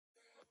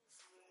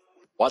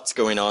What's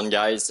going on,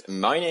 guys?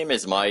 My name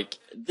is Mike,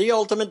 the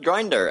ultimate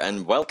grinder,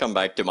 and welcome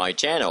back to my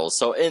channel.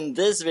 So in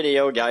this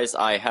video, guys,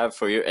 I have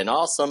for you an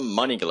awesome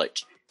money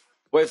glitch.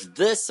 With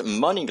this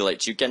money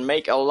glitch, you can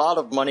make a lot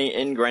of money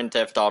in Grand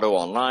Theft Auto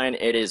Online.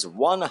 It is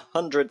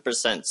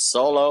 100%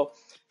 solo.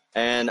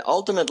 And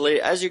ultimately,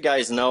 as you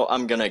guys know,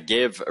 I'm gonna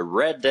give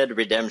Red Dead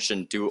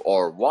Redemption 2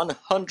 or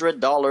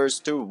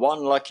 $100 to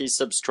one lucky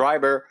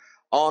subscriber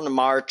on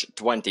March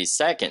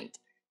 22nd.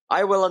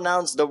 I will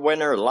announce the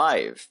winner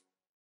live.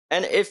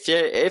 And if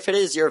it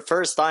is your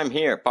first time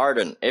here,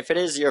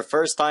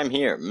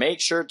 make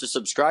sure to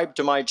subscribe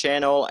to my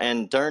channel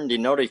and turn the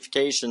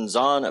notifications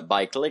on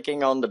by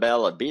clicking on the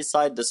bell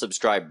beside the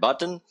subscribe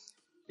button.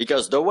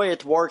 Because the way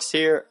it works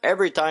here,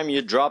 every time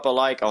you drop a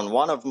like on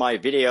one of my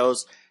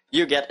videos,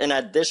 you get an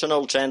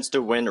additional chance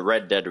to win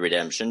Red Dead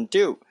Redemption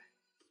 2.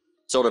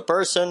 So the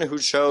person who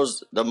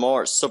shows the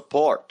more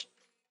support,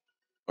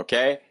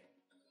 okay,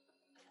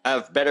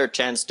 have better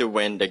chance to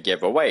win the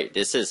giveaway.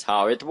 This is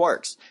how it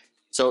works.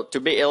 So to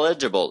be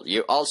eligible,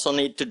 you also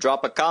need to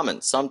drop a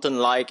comment, something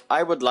like,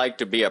 I would like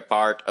to be a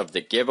part of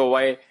the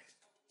giveaway,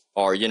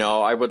 or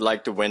I would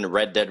like to win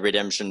Red Dead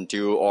Redemption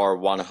 2 or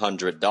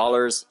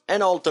 $100,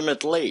 and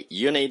ultimately,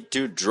 you need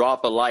to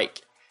drop a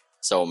like.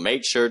 So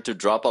make sure to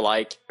drop a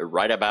like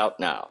right about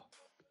now.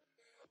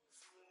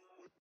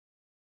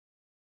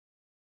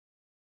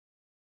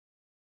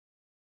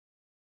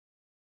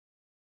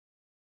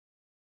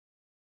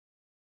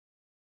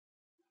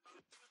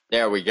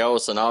 There we go,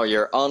 so now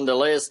you're on the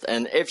list,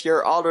 and if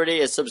you're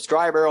already a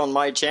subscriber on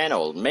my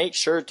channel, make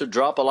sure to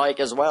drop a like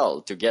as well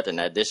to get an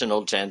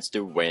additional chance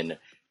to win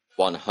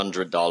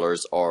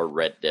 $100 or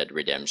Red Dead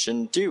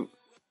Redemption 2.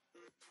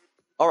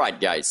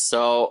 Alright guys,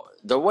 so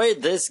the way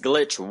this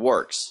glitch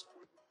works,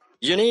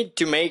 you need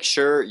to make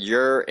sure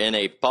you're in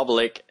a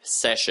public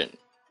session.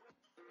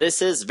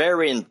 This is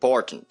very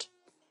important.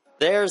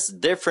 There's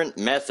different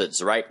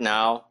methods right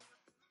now,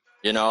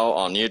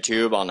 on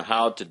YouTube on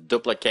how to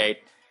duplicate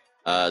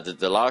the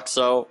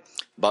Deluxo,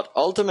 but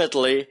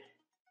ultimately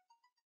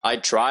I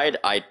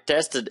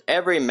tested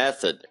every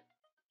method,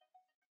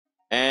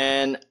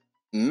 and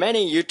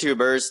many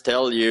YouTubers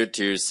tell you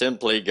to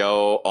simply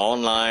go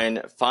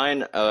online,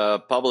 find a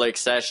public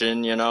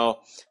session,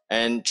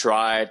 and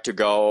try to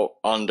go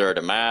under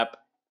the map.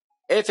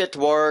 If it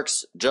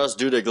works, just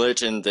do the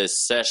glitch in this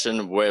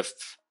session with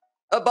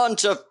a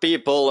bunch of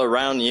people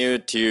around you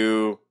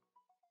to,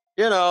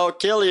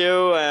 kill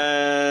you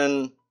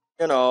and,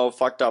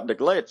 fucked up the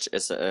glitch,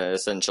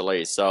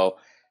 essentially. So,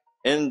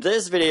 in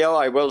this video,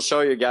 I will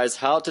show you guys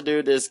how to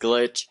do this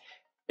glitch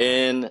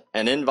in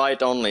an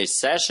invite-only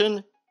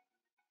session.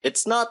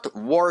 It's not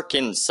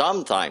working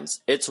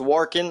sometimes, it's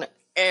working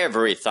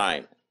every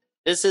time.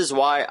 This is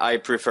why I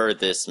prefer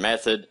this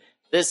method.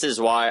 This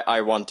is why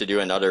I want to do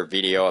another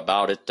video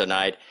about it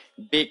tonight,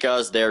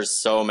 because there's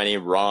so many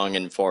wrong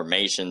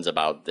informations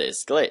about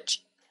this glitch.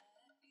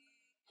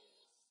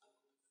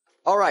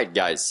 Alright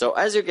guys, so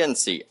as you can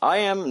see, I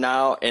am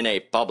now in a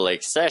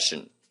public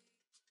session.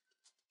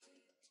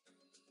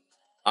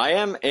 I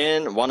am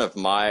in one of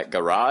my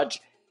garage.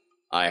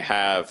 I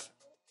have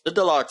the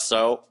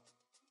Deluxo,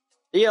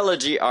 the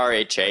LG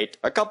RH8,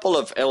 a couple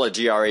of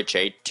LG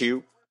RH8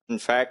 too, in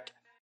fact,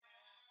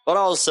 but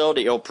also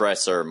the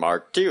Oppressor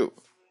Mark II.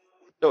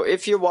 So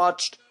if you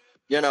watched,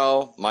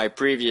 my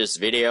previous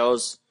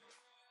videos,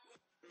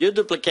 you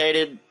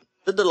duplicated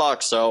the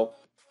Deluxo,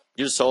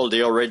 you sold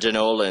the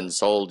original and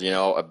sold,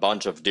 a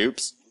bunch of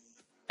dupes,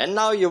 and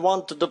now you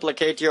want to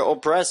duplicate your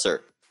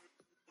Oppressor.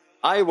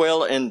 I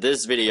will, in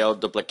this video,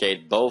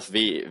 duplicate both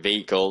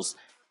vehicles,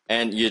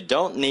 and you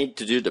don't need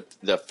to do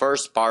the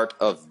first part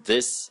of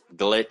this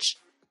glitch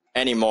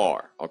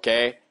anymore,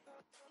 okay?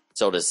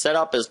 So the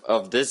setup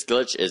of this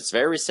glitch is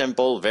very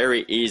simple,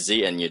 very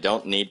easy, and you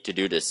don't need to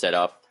do the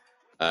setup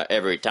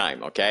every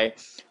time, okay?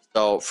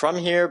 So from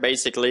here,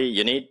 basically,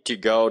 you need to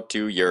go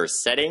to your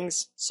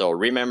settings. So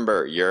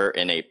remember, you're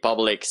in a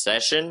public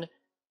session.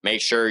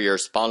 Make sure your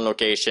spawn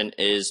location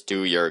is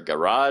to your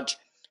garage.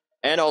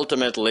 And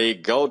ultimately,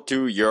 go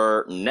to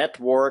your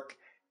network.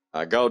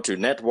 Go to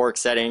network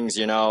settings,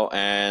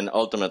 and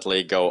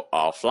ultimately go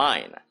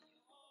offline.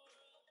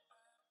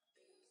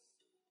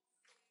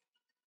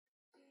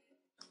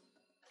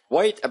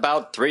 Wait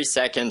about 3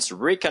 seconds,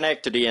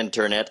 reconnect to the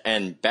internet,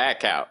 and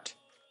back out.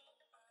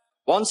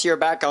 Once you're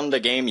back on the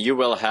game, you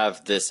will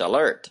have this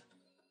alert.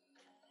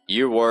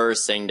 You were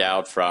synced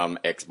out from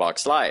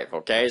Xbox Live,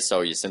 okay?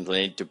 So you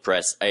simply need to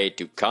press A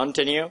to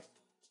continue.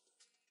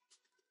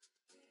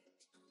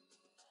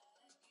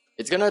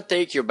 It's gonna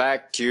take you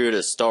back to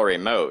the story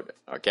mode,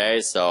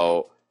 okay?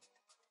 So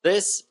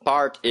this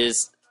part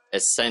is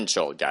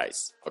essential,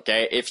 guys,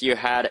 okay? If you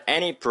had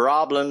any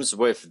problems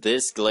with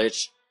this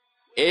glitch,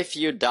 if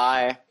you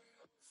die,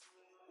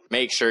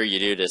 make sure you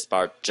do this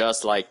part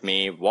just like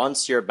me.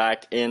 Once you're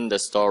back in the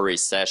story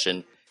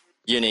session,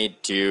 you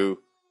need to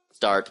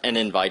start an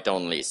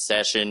invite-only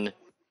session.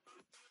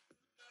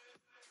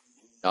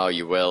 Now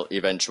you will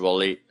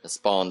eventually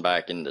spawn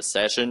back in the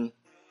session.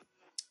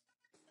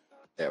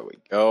 There we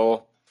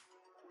go.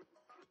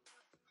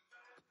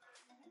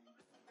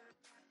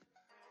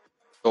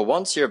 So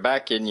once you're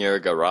back in your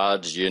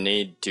garage, you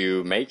need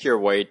to make your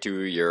way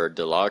to your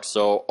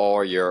Deluxo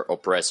or your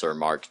Oppressor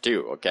Mark II,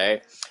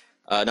 okay?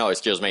 No,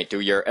 excuse me, to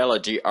your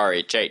LG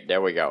RH8.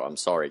 There we go. I'm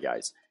sorry,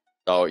 guys.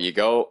 So you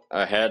go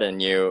ahead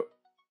and you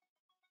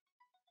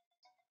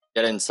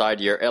get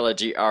inside your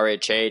LG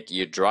RH8,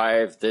 you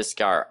drive this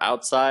car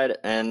outside,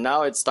 and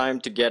now it's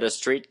time to get a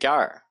street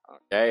car.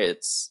 Okay,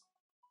 it's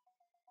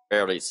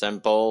fairly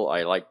simple.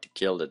 I like to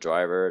kill the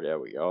driver. There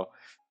we go.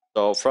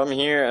 So from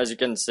here, as you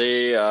can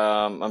see,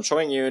 I'm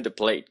showing you the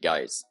plate,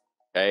 guys.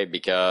 Okay,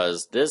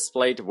 because this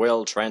plate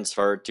will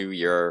transfer to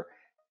your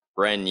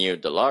brand new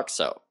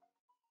Deluxo.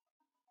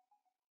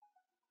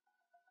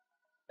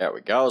 There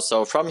we go.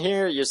 So from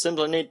here, you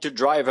simply need to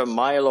drive a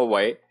mile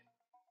away.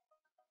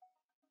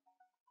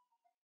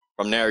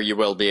 From there, you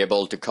will be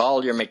able to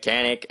call your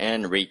mechanic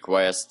and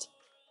request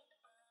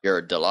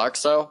your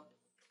Deluxo.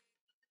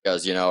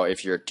 Because, you know,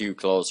 if you're too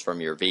close from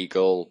your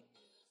vehicle,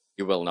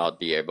 you will not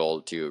be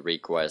able to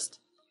request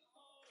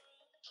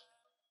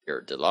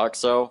your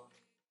Deluxo.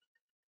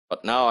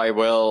 But now I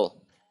will,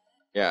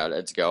 yeah,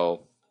 let's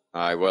go.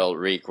 I will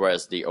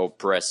request the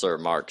Oppressor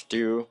Mark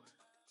II.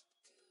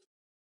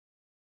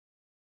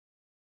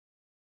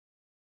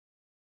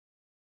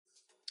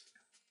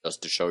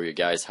 Just to show you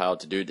guys how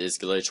to do this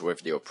glitch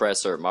with the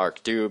Oppressor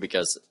Mark II,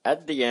 because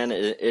at the end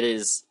it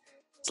is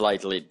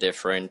slightly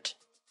different.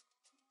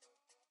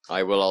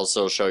 I will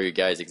also show you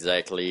guys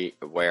exactly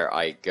where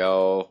I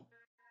go.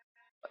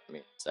 Let me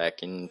a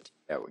second.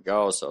 There we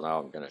go. So now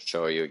I'm gonna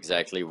show you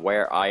exactly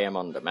where I am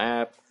on the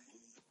map.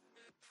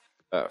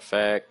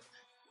 Perfect.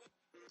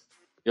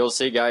 You'll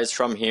see, guys,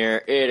 from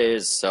here it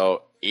is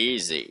so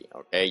easy.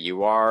 Okay,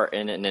 you are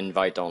in an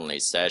invite-only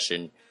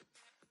session.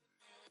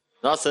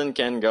 Nothing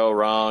can go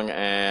wrong,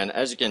 and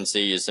as you can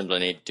see, you simply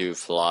need to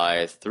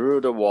fly through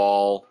the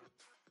wall.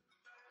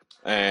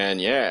 And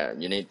yeah,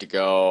 you need to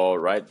go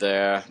right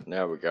there.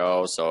 There we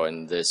go. So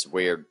in this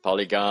weird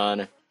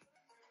polygon.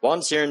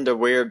 Once you're in the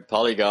weird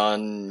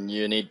polygon,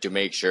 you need to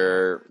make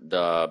sure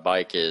the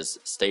bike is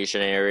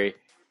stationary.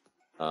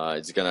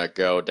 It's gonna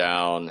go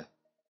down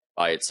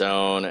by its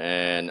own,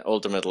 and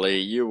ultimately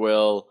you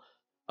will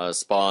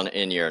spawn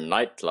in your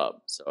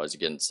nightclub. So as you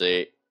can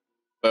see,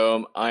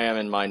 boom, I am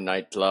in my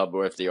nightclub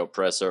with the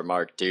Oppressor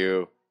Mark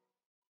II.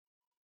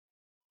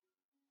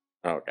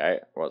 Okay,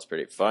 was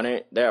pretty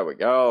funny. There we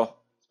go.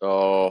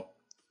 So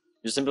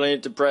you simply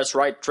need to press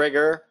right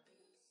trigger.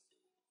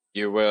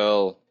 You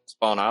will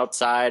spawn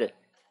outside.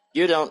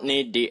 You don't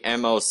need the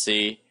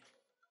MOC.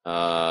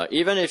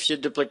 Even if you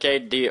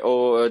duplicate the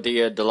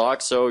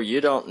Deluxo,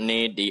 you don't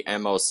need the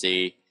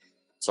MOC.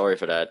 Sorry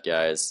for that,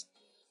 guys.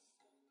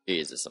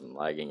 Jesus, I'm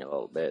lagging a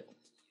little bit.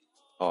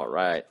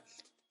 Alright.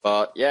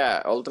 But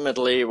yeah,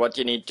 ultimately what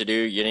you need to do,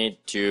 you need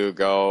to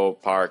go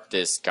park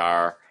this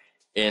car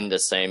in the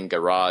same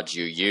garage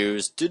you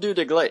used to do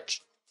the glitch.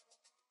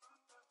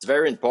 It's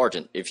very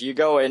important. If you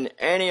go in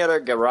any other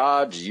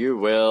garage, you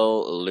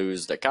will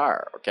lose the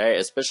car, okay?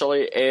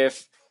 Especially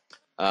if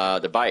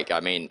the bike,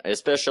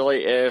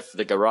 especially if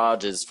the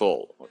garage is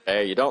full,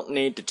 okay? You don't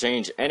need to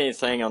change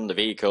anything on the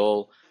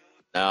vehicle.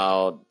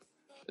 Now,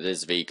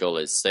 this vehicle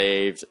is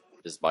saved.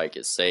 This bike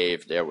is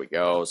saved. There we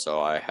go. So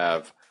I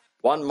have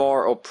one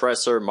more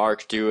Oppressor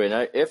Mark II,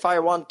 and if I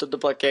want to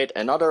duplicate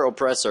another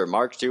Oppressor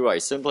Mark II, I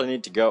simply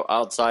need to go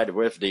outside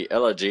with the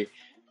LG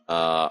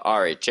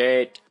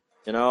RH8,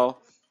 you know,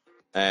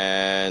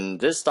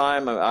 and this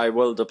time I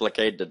will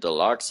duplicate the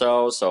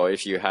Deluxo. So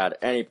if you had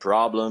any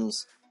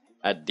problems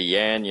at the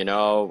end, you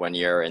know, when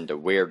you're in the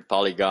weird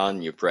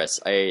polygon, you press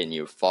A and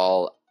you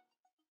fall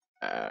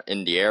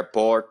in the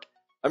airport,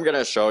 I'm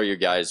gonna show you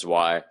guys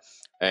why.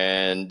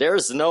 And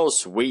there's no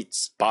sweet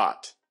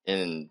spot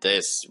in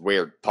this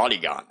weird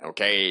polygon,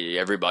 okay?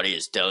 Everybody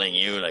is telling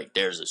you like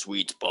there's a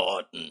sweet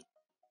spot.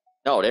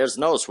 No, there's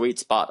no sweet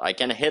spot. I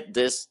can hit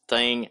this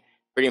thing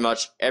pretty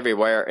much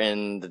everywhere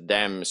in the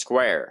damn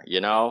square, you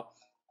know?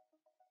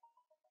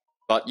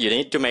 But you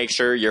need to make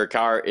sure your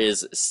car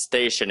is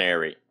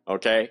stationary,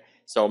 okay?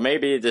 So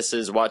maybe this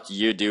is what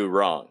you do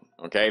wrong,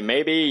 okay?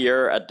 Maybe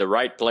you're at the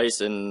right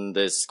place in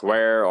this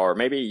square, or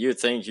maybe you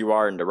think you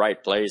are in the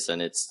right place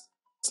and it's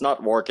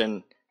not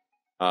working.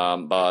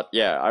 But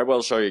yeah, I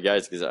will show you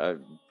guys, because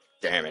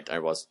damn it, I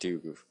was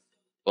too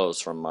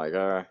close from my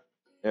car.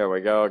 There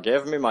we go.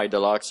 Give me my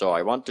Deluxo.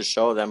 I want to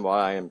show them what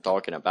I am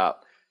talking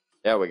about.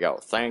 There we go.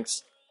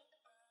 Thanks.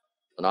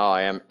 So now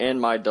I am in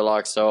my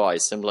Deluxo. I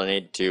simply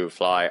need to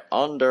fly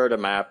under the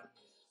map,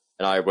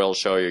 and I will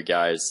show you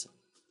guys.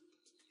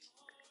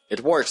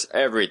 It works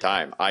every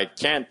time. I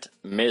can't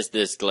miss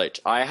this glitch.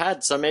 I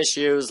had some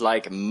issues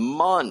like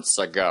months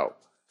ago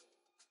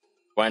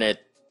when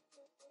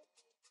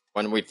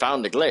we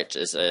found the glitch,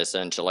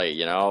 essentially,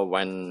 you know,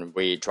 when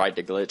we tried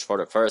the glitch for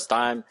the first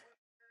time.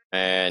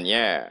 And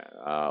yeah,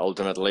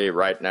 ultimately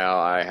right now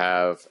I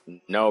have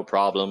no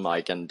problem.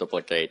 I can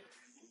duplicate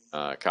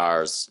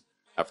cars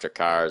after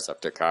cars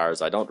after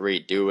cars. I don't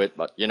redo it,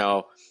 but you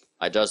know,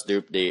 I just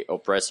duped the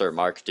Oppressor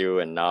Mark II,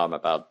 and now I'm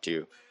about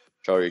to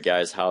show you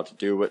guys how to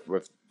do it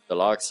with the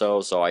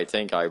Deluxo. So I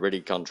think I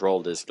really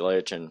control this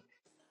glitch, and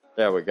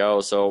There we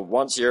go. So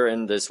once you're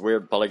in this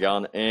weird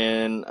polygon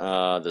in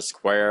the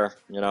square,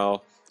 you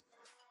know,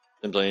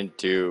 simply need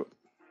to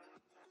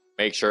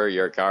make sure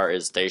your car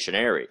is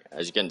stationary.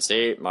 As you can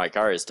see, my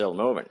car is still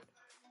moving.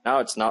 Now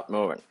it's not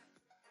moving.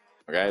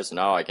 Okay, so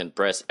now I can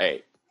press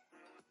A.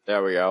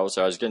 There we go.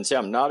 So as you can see,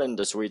 I'm not in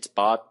the sweet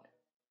spot.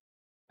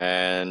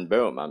 And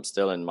boom, I'm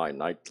still in my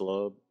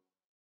nightclub.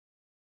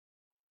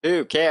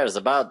 Who cares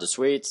about the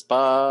sweet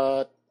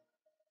spot?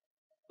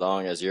 As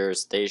long as you're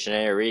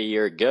stationary,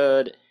 you're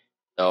good.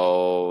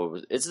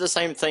 So it's the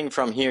same thing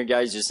from here,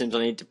 guys. You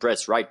simply need to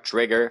press right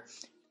trigger.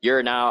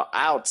 You're now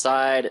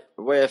outside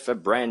with a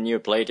brand new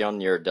plate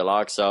on your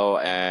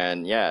Deluxo,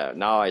 and yeah,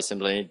 now I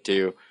simply need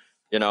to,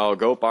 you know,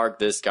 go park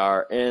this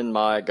car in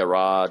my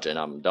garage, and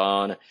I'm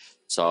done.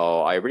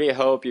 So I really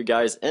hope you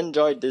guys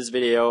enjoyed this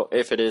video.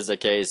 If it is the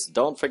case,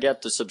 don't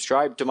forget to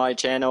subscribe to my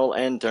channel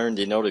and turn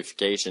the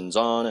notifications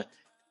on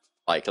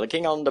by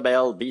clicking on the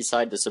bell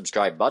beside the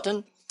subscribe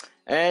button.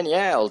 And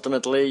yeah,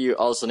 ultimately you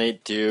also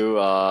need to,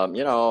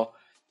 you know,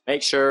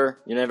 make sure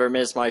you never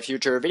miss my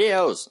future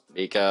videos,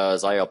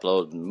 because I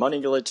upload money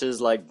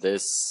glitches like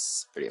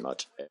this pretty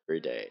much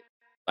every day.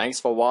 Thanks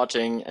for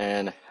watching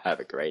and have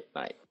a great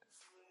night.